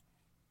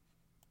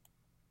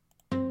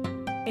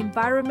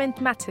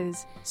Environment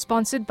Matters,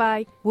 sponsored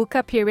by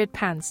Wuka Period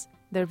Pants,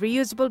 the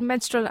reusable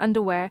menstrual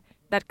underwear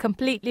that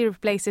completely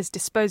replaces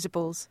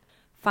disposables.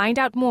 Find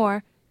out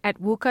more at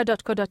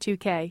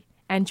wuka.co.uk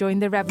and join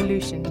the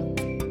revolution.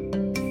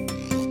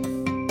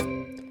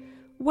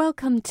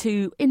 Welcome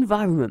to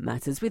Environment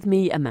Matters with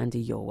me, Amanda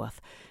Yorworth.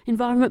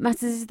 Environment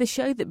Matters is the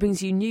show that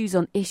brings you news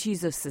on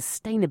issues of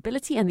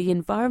sustainability and the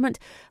environment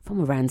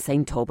from around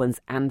St Albans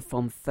and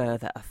from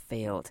further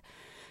afield.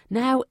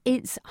 Now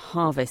it's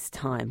harvest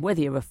time, whether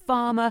you're a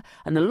farmer,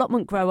 an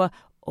allotment grower,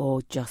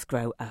 or just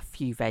grow a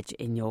few veg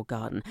in your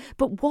garden.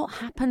 But what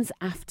happens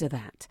after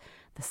that?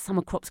 The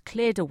summer crops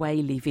cleared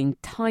away, leaving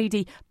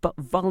tidy but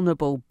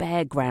vulnerable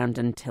bare ground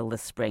until the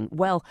spring.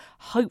 Well,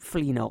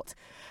 hopefully not.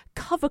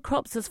 Cover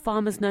crops, as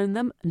farmers know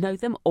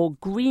them, or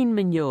green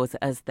manures,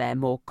 as they're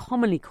more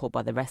commonly called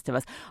by the rest of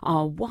us,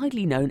 are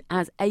widely known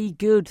as a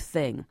good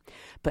thing.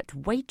 But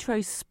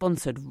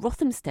Waitrose-sponsored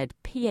Rothamsted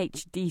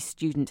PhD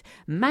student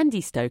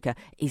Mandy Stoker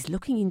is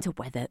looking into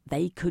whether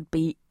they could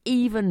be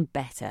even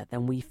better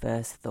than we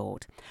first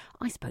thought.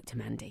 I spoke to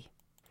Mandy.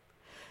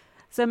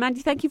 So,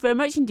 Mandy, thank you very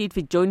much indeed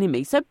for joining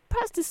me. So,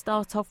 perhaps to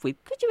start off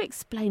with, could you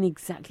explain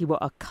exactly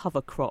what a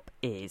cover crop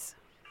is?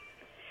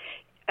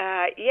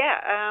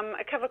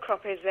 A cover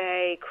crop is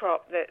a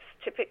crop that's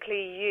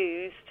typically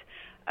used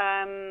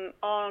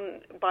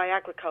by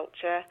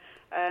agriculture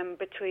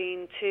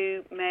between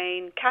two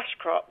main cash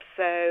crops.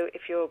 So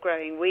if you're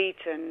growing wheat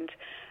and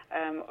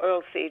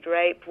oilseed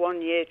rape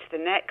 1 year to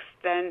the next,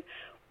 then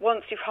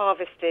once you've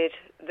harvested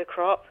the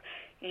crop,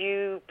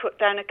 you put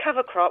down a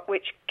cover crop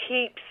which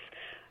keeps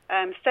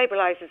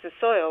stabilises the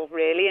soil,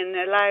 really, and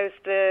allows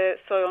the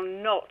soil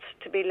not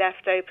to be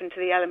left open to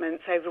the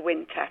elements over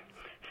winter.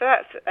 So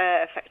that's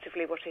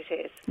effectively what it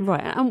is.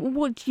 Right, and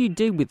what do you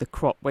do with the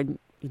crop when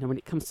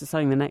it comes to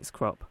sowing the next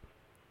crop?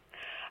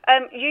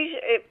 Usually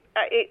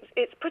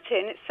it's put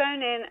in, it's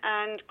sown in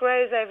and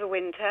grows over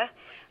winter,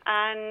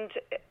 and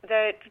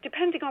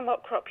depending on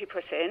what crop you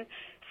put in,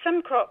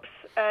 some crops,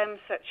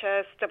 such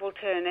as stubble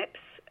turnips,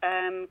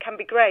 can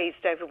be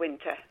grazed over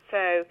winter.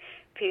 So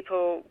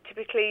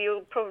typically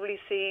you'll probably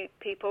see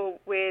people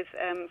with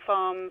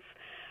farms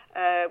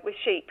with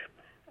sheep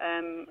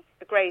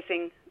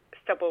grazing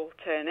stubble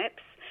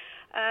turnips.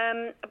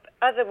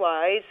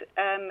 Otherwise,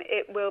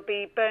 it will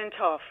be burnt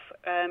off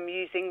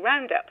using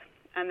Roundup,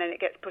 and then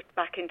it gets put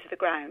back into the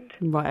ground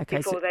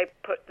before they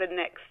put the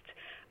next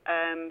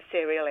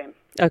cereal in.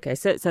 Okay,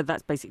 so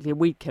that's basically a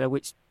weed killer,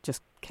 which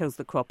just kills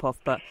the crop off,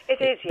 but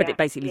it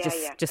basically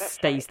just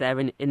stays there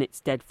in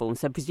its dead form.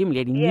 So presumably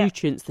any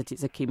nutrients that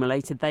it's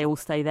accumulated, they all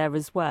stay there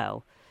as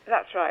well.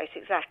 That's right,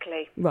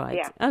 exactly. Right.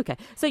 Yeah. Okay.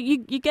 So you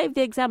gave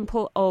the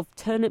example of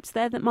turnips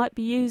there that might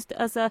be used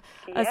as a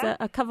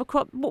cover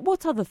crop.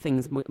 What other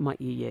things might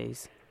you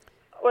use?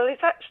 Well,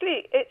 it's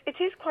actually it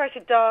is quite a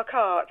dark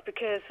art,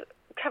 because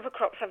cover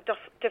crops have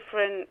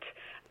different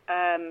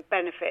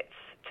benefits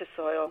to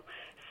soil.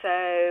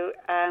 So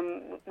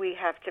we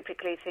have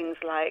typically things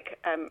like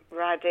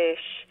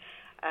radish,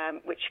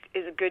 which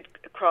is a good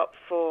crop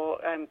for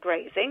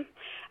grazing.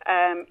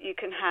 You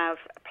can have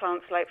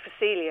plants like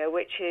Phacelia,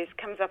 which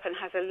comes up and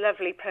has a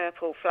lovely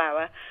purple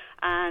flower,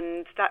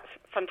 and that's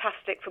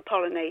fantastic for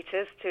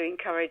pollinators to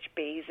encourage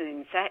bees and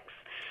insects.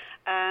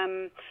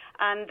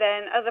 And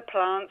then other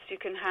plants, you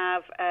can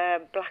have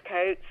black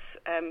oats,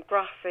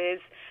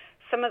 grasses.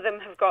 Some of them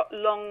have got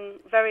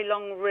very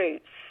long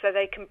roots, so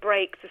they can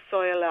break the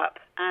soil up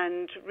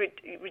and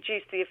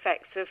reduce the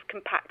effects of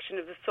compaction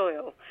of the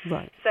soil.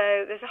 Right.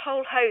 So there's a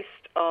whole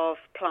host of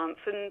plants,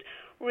 and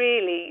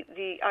really,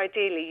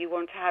 ideally, you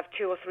want to have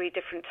 2 or 3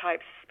 different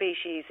types of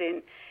species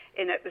in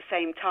at the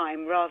same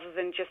time, rather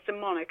than just a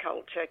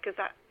monoculture, because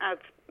that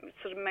adds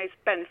sort of most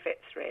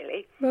benefits,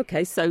 really.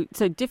 Okay, so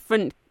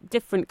different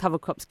cover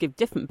crops give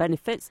different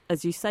benefits.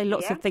 As you say,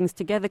 lots of things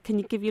together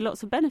can give you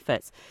lots of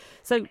benefits.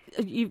 So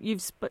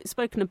you've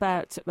spoken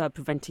about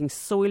preventing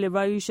soil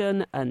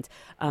erosion and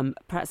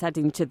perhaps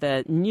adding to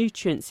the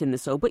nutrients in the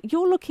soil, but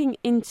you're looking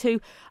into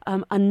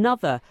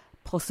another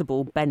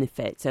possible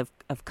benefit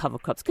of cover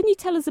crops. Can you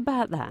tell us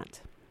about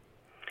that?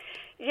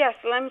 Yes,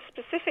 well, I'm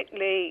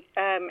specifically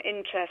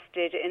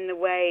interested in the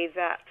way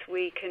that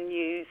we can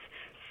use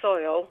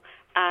soil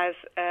as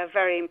a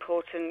very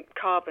important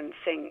carbon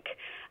sink.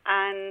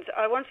 And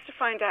I wanted to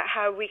find out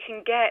how we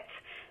can get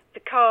the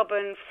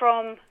carbon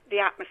from the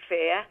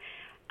atmosphere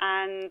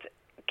and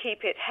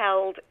keep it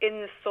held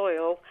in the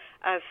soil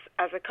as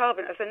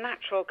a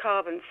natural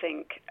carbon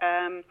sink,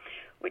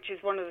 which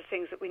is one of the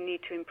things that we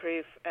need to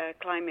improve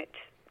climate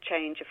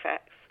change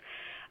effects.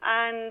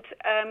 And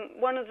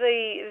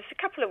there's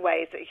a couple of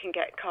ways that you can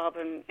get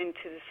carbon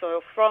into the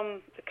soil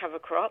from the cover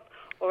crop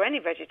or any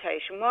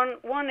vegetation.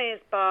 One is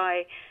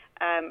by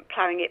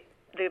ploughing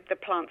the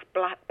plants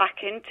back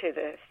into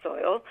the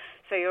soil,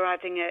 so you're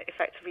adding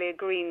effectively a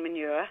green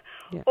manure.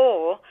 Yeah.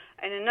 Or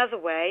in another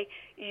way,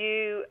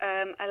 you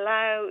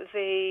allow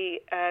the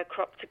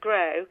crop to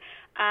grow,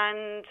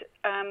 and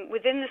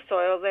within the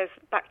soil there's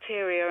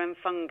bacteria and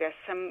fungus.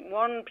 And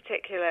one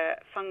particular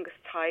fungus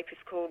type is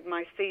called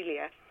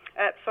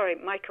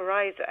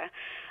mycorrhiza,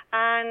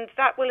 and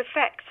that will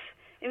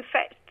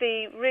infect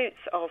the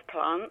roots of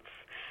plants,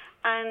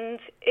 and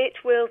it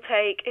will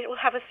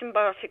have a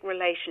symbiotic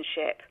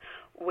relationship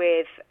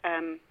with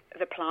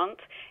the plant,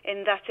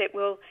 in that it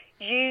will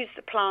use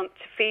the plant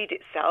to feed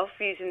itself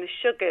using the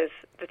sugars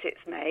that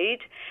it's made,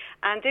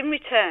 and in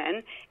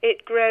return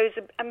it grows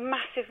a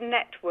massive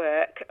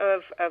network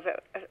of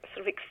sort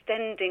of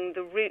extending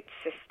the root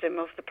system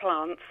of the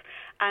plants,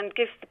 and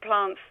gives the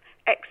plants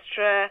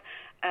extra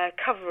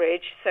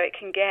coverage so it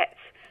can get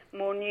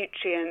more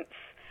nutrients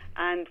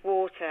and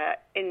water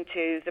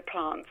into the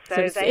plants.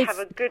 So they have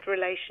a good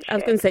relationship. I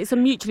was going to say, it's a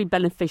mutually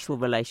beneficial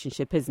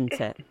relationship, isn't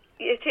it?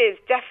 It is,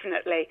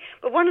 definitely.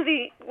 But one of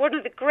the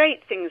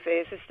great things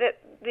is that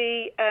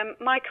the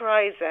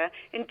mycorrhiza,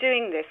 in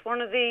doing this,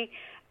 one of the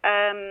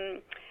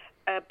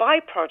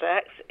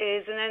byproducts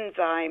is an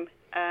enzyme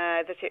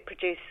that it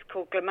produces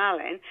called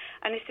glomalin,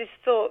 and it is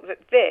thought that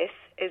this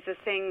is the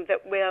thing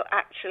that will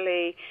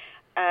actually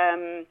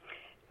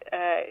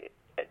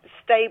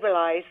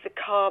stabilise the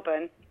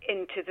carbon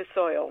into the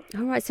soil.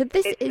 All right, so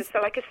this is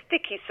like a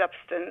sticky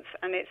substance,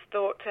 and it's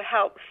thought to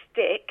help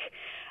stick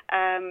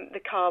the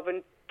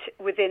carbon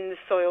within the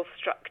soil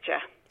structure.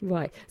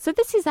 Right. So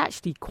this is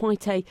actually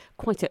quite a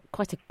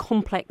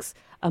complex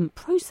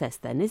process,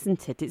 then,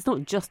 isn't it? It's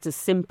not just as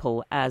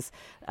simple as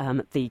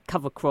the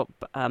cover crop,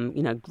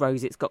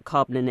 grows. It's got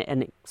carbon in it,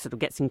 and it sort of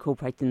gets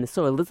incorporated in the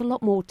soil. There's a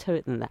lot more to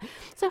it than that.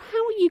 So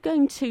how are you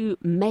going to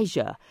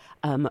measure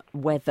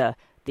whether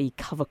the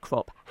cover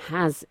crop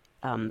has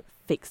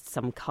fixed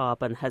some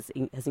carbon, has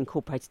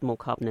incorporated more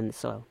carbon in the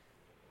soil?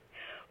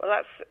 Well,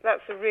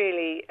 that's a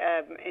really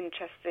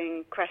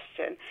interesting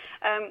question.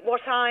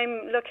 What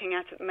I'm looking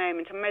at the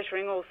moment, I'm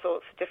measuring all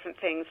sorts of different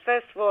things.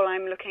 First of all,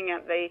 I'm looking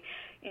at the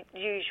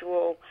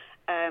usual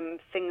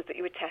things that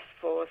you would test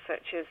for,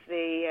 such as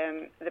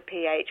the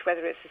pH,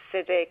 whether it's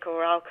acidic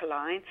or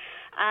alkaline.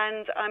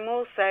 And I'm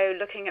also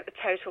looking at the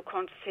total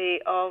quantity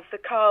of the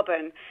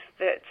carbon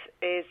that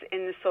is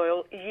in the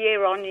soil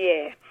year on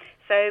year.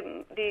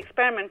 So the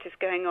experiment is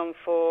going on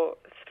for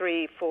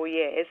 3-4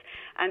 years,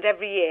 and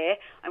every year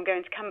I'm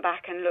going to come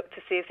back and look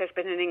to see if there's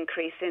been an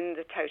increase in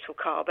the total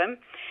carbon.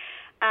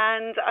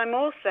 And I'm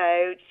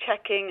also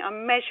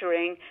I'm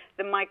measuring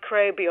the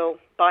microbial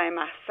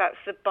biomass. That's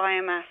the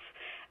biomass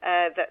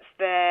that's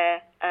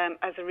there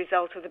as a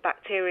result of the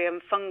bacteria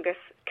and fungus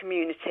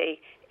community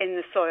in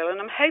the soil.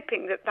 And I'm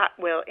hoping that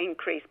will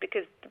increase,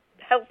 because the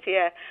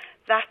healthier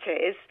that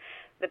is,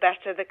 the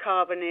better the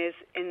carbon is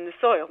in the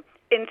soil,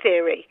 in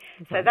theory.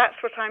 Okay. So that's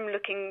what I'm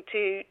looking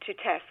to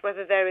test,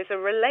 whether there is a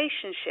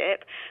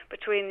relationship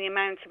between the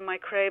amount of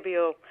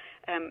microbial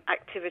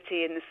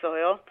activity in the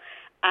soil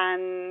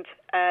and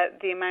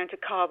the amount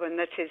of carbon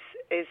that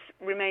is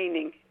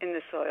remaining in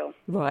the soil.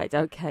 Right,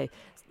 okay.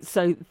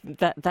 So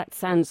that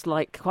sounds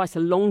like quite a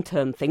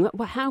long-term thing.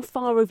 How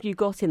far have you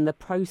got in the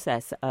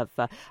process of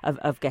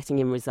getting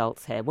in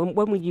results here? When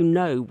will you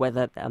know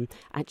whether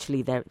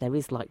actually there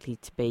is likely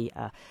to be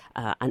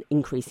an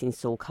increase in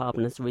soil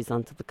carbon as a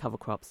result of the cover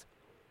crops?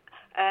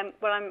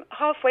 Well, I'm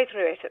halfway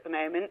through it at the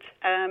moment,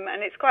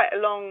 and it's quite a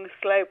long,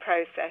 slow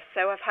process.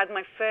 So I've had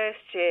my first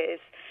year's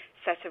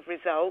set of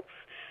results,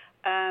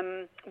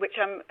 which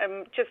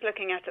I'm just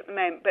looking at the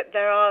moment. But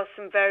there are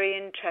some very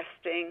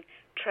interesting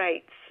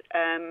traits,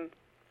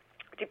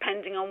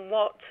 depending on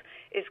what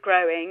is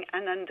growing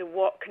and under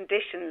what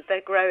conditions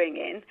they're growing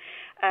in.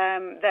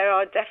 There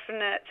are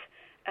definite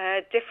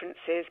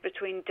differences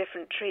between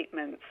different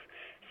treatments.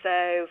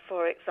 So,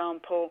 for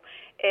example,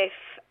 if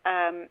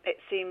it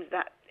seems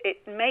that it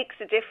makes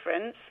a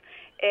difference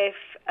if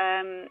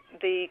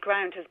the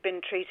ground has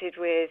been treated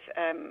with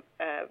a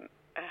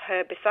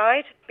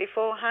herbicide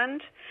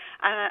beforehand,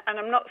 and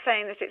I'm not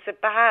saying that it's a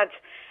bad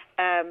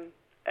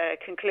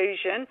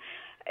conclusion.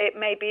 It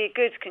may be a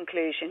good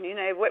conclusion,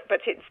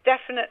 but it's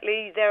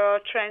definitely, there are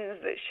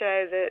trends that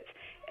show that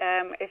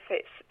if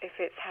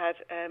it's had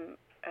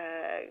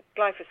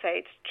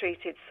glyphosate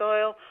treated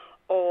soil,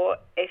 or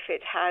if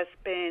it has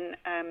been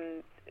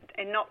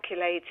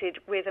inoculated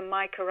with a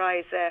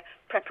mycorrhiza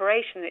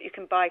preparation that you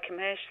can buy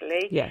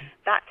commercially,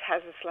 that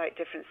has a slight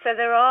difference. So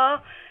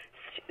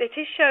it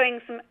is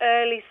showing some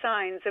early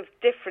signs of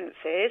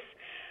differences.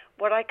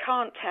 What I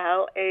can't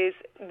tell is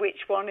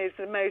which one is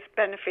the most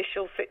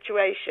beneficial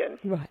situation.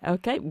 Right,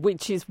 okay,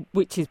 which is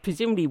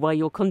presumably why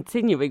you're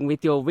continuing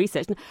with your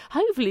research. And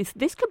hopefully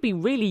this could be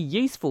really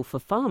useful for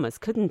farmers,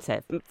 couldn't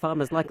it?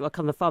 Farmers like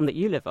on the farm that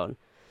you live on.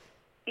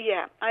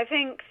 Yeah, I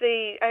think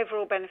the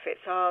overall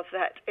benefits are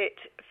that it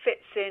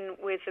fits in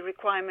with the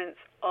requirements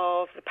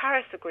of the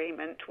Paris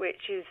Agreement,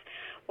 which is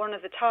one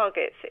of the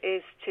targets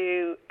is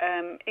to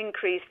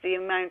increase the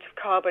amount of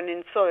carbon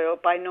in soil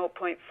by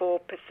 0.4%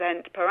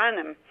 per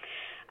annum.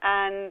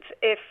 And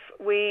if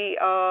we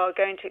are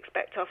going to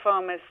expect our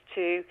farmers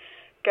to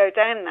go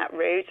down that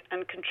route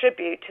and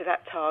contribute to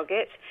that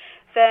target,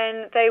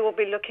 then they will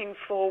be looking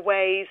for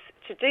ways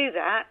to do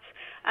that.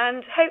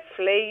 And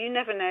hopefully, you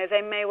never know,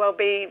 they may well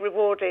be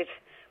rewarded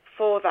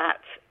for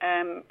that,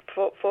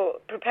 for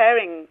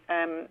preparing,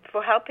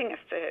 for helping us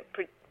to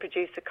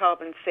produce a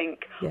carbon sink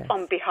Yes.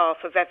 on behalf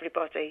of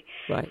everybody.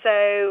 Right.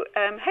 So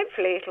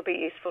hopefully it'll be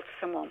useful to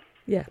someone.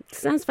 Yeah,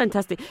 sounds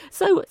fantastic.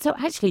 So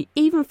actually,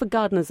 even for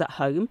gardeners at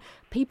home,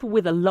 people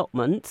with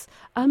allotments,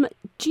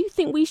 do you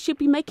think we should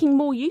be making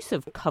more use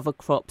of cover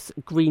crops,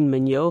 green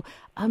manure,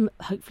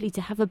 hopefully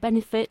to have a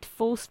benefit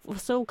for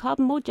soil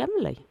carbon more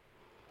generally?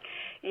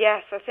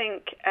 Yes, I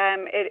think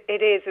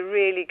it is a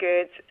really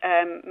good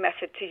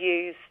method to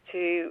use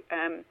to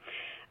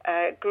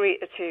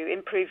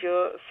improve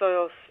your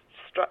soil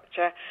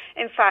structure.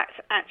 In fact,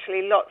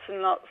 actually, lots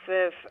and lots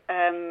of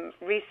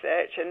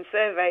research and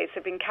surveys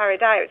have been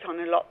carried out on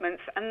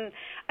allotments, and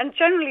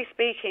generally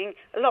speaking,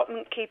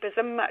 allotment keepers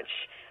are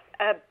much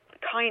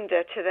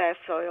kinder to their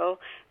soil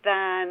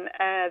than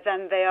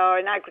they are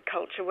in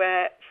agriculture,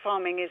 where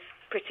farming is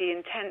pretty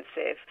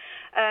intensive.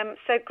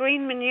 So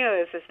green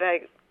manures, as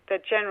they're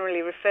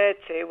generally referred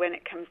to when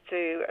it comes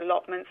to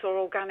allotments, or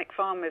organic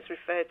farmers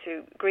refer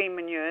to green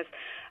manures,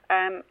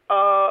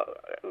 are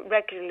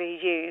regularly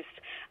used.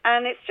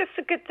 And it's just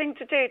a good thing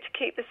to do to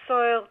keep the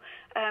soil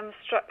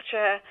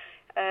structure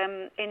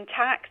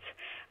intact,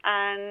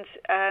 and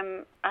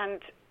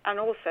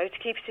also to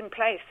keep it in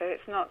place so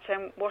it's not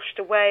washed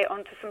away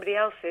onto somebody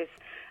else's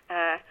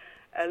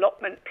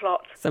allotment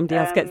plot. Somebody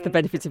else gets the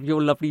benefit of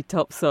your lovely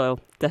topsoil.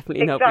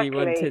 Definitely not what you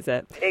want, is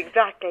it?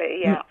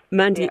 Exactly, yeah.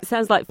 Mandy, yeah. It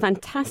sounds like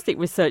fantastic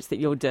research that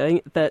you're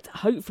doing that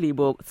hopefully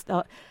will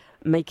start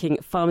making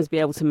farmers be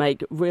able to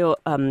make real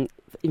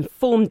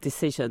informed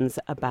decisions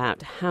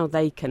about how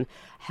they can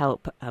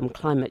help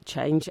climate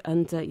change.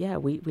 And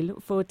we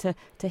look forward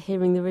to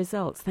hearing the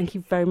results. Thank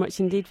you very much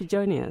indeed for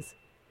joining us.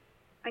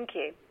 Thank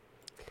you.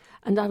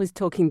 And I was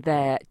talking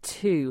there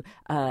to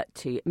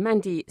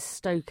Mandy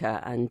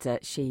Stoker, and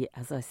she,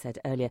 as I said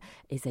earlier,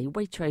 is a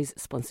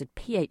Waitrose-sponsored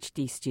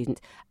PhD student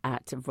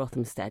at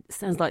Rothamsted.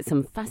 Sounds like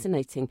some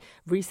fascinating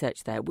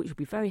research there, which would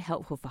be very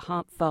helpful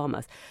for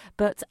farmers.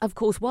 But, of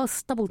course, while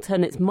stubble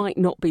turnips might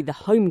not be the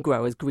home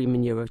grower's green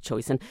manure of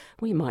choice, and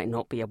we might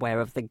not be aware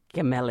of the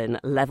gamelin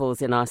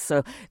levels in our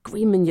soil,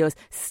 green manures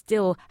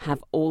still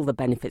have all the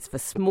benefits for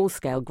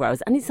small-scale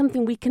growers, and it's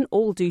something we can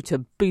all do to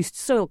boost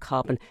soil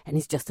carbon, and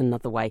it's just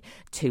another way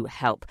to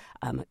help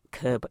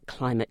curb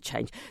climate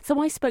change.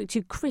 So I spoke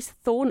to Chris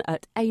Thorne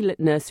at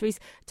Aylett Nurseries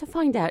to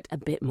find out a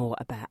bit more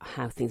about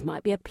how things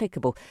might be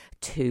applicable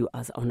to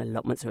us on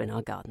allotments or in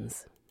our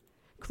gardens.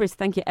 Chris,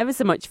 thank you ever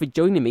so much for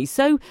joining me.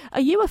 So are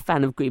you a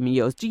fan of green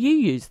manures? Do you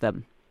use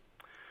them?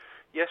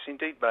 Yes,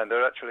 indeed,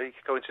 Amanda. Actually,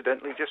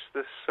 coincidentally, just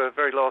this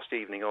very last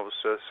evening I was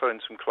sowing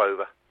some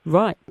clover.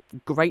 Right,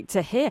 great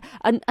to hear.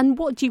 And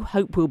what do you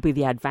hope will be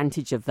the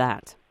advantage of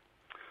that?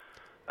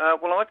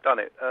 Well, I've done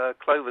it.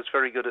 Clover's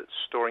very good at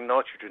storing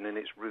nitrogen in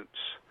its roots.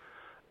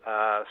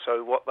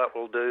 So what that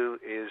will do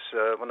is,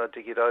 when I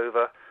dig it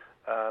over,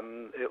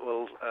 it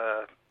will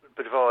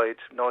provide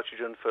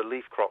nitrogen for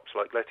leaf crops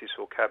like lettuce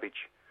or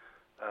cabbage.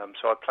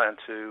 So I plan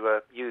to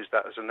use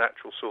that as a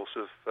natural source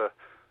of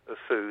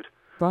food.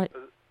 Right.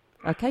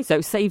 Okay, so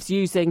it saves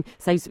using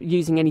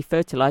any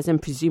fertiliser, and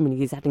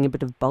presumably is adding a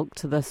bit of bulk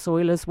to the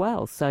soil as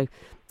well. So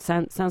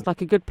sounds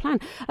like a good plan.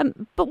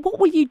 But what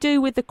will you do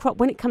with the crop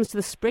when it comes to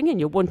the spring and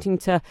you're wanting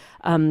to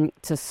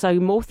sow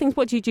more things?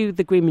 What do you do with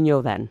the green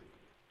manure then?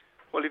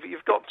 Well, if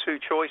you've got two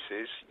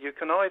choices, you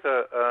can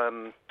either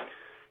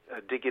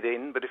dig it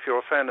in, but if you're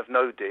a fan of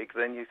no dig,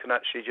 then you can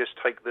actually just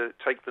take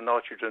the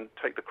nitrogen,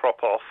 take the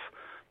crop off,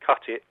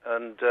 cut it,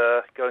 and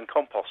go and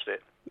compost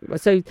it.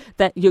 So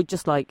that you're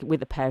just like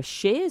with a pair of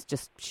shears,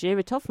 just shear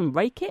it off and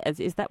rake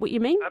it? Is that what you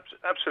mean?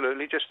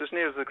 Absolutely, just as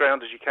near to the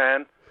ground as you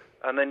can,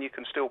 and then you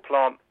can still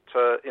plant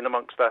in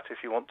amongst that if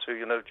you want to,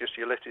 just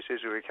your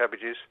lettuces or your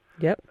cabbages.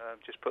 Yep.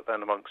 Just put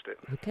that amongst it.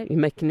 Okay, you're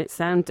making it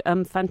sound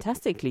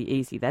fantastically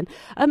easy then.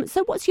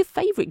 So what's your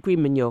favourite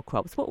green manure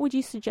crops? What would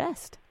you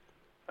suggest?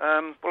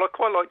 Well, I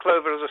quite like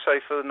clover, as I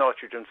say, for the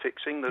nitrogen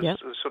fixing. There's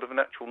sort of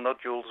natural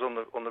nodules on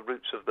the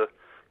roots of the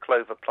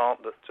clover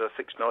plant that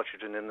fix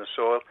nitrogen in the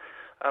soil.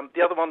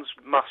 The other one's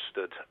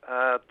mustard,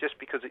 just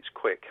because it's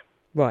quick.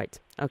 Right,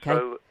 okay.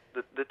 So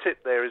the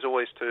tip there is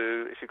always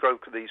to, if you grow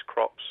these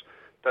crops,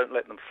 don't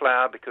let them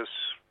flower, because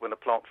when a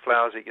plant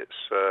flowers it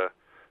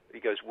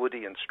goes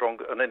woody and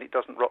stronger, and then it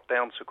doesn't rot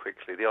down so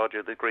quickly. The idea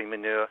of the green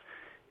manure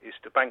is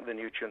to bank the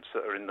nutrients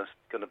that are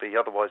going to be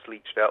otherwise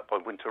leached out by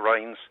winter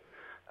rains,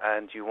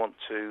 and you want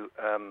to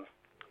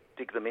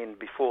dig them in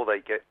before they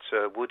get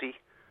woody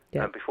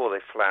and before they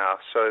flower.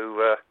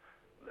 So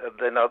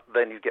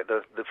then you get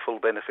the full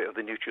benefit of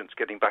the nutrients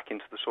getting back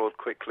into the soil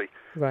quickly.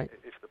 Right.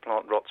 If the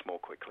plant rots more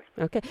quickly.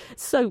 Okay.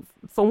 So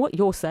from what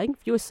you're saying,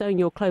 if you were sowing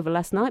your clover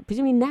last night,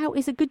 presumably now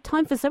is a good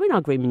time for sowing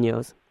our green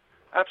manures.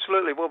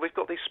 Absolutely. Well, we've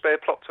got these spare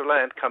plots of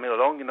land coming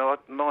along.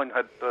 Mine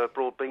had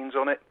broad beans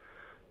on it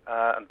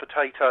and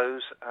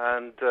potatoes,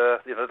 and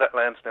that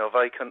land's now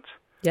vacant.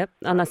 Yep.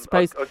 And I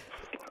suppose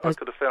I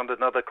could have found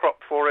another crop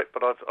for it,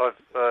 but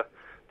I've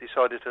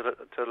decided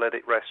to let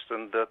it rest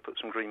and put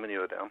some green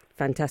manure down.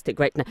 Fantastic,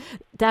 great. Now,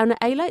 down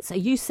at Ayletts, are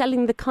you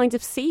selling the kind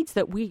of seeds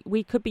that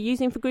we could be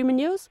using for green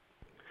manures?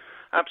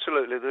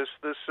 Absolutely. There's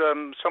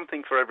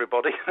something for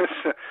everybody.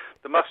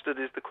 The mustard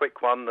is the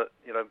quick one that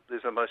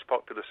is the most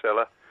popular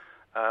seller.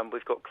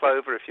 We've got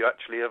clover. If you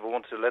actually ever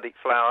want to let it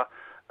flower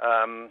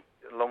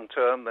long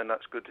term, then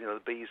that's good. The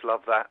bees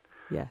love that.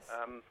 Yes.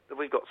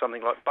 We've got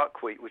something like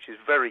buckwheat, which is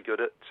very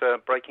good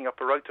at breaking up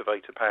a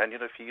rotavator pan.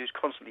 If you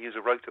constantly use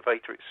a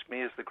rotavator, it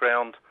smears the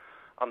ground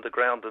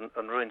underground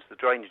and ruins the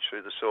drainage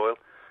through the soil.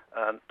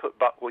 And put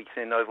buckwheat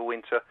in over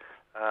winter,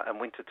 and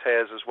winter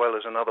tares as well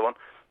as another one,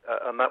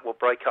 and that will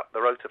break up the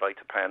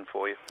rotavator pan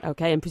for you.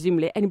 Okay, and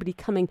presumably anybody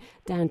coming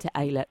down to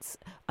Aylets,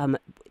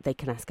 they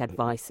can ask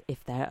advice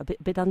if they're a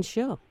bit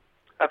unsure.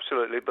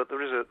 Absolutely, but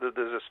there's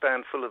a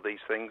stand full of these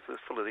things,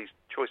 full of these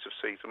choice of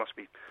seeds. There must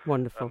be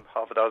wonderful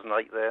half a dozen,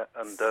 8 there,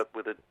 and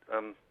with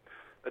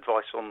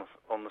advice on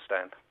the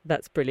stand.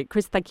 That's brilliant.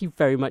 Chris, thank you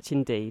very much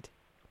indeed.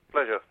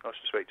 Pleasure. Nice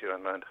to speak to you,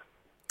 Amanda.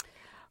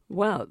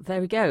 Well,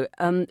 there we go.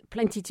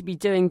 Plenty to be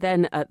doing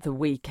then at the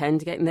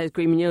weekend, getting those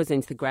green manures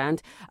into the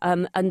ground.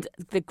 And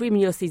the green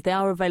manure seeds, they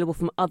are available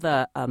from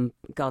other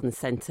garden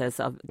centres.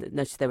 I've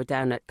noticed they were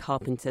down at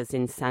Carpenter's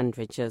in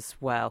Sandridge as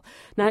well.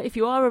 Now, if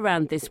you are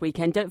around this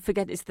weekend, don't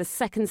forget it's the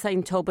second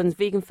St Albans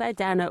Vegan Fair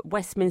down at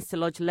Westminster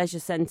Lodge Leisure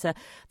Centre.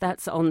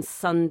 That's on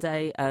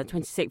Sunday,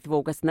 26th of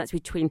August, and that's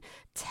between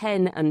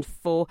 10 and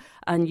 4.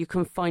 And you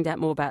can find out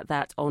more about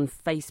that on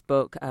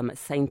Facebook,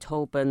 St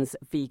Albans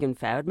Vegan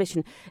Fair.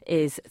 Admission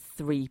is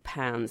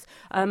 £3.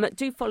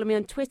 Do follow me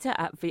on Twitter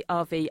at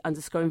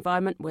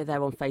 @RV_environment. We're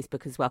there on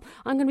Facebook as well.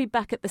 I'm going to be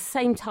back at the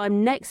same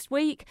time next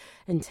week.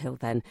 Until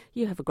then,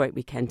 you have a great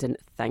weekend and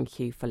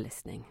thank you for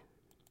listening.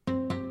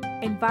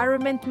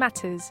 Environment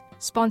Matters,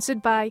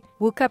 sponsored by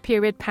Wuka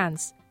Period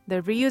Pants,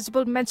 the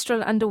reusable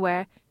menstrual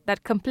underwear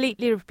that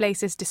completely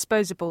replaces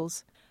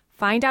disposables.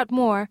 Find out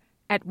more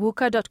at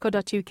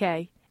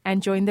wuka.co.uk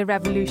and join the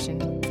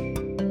revolution.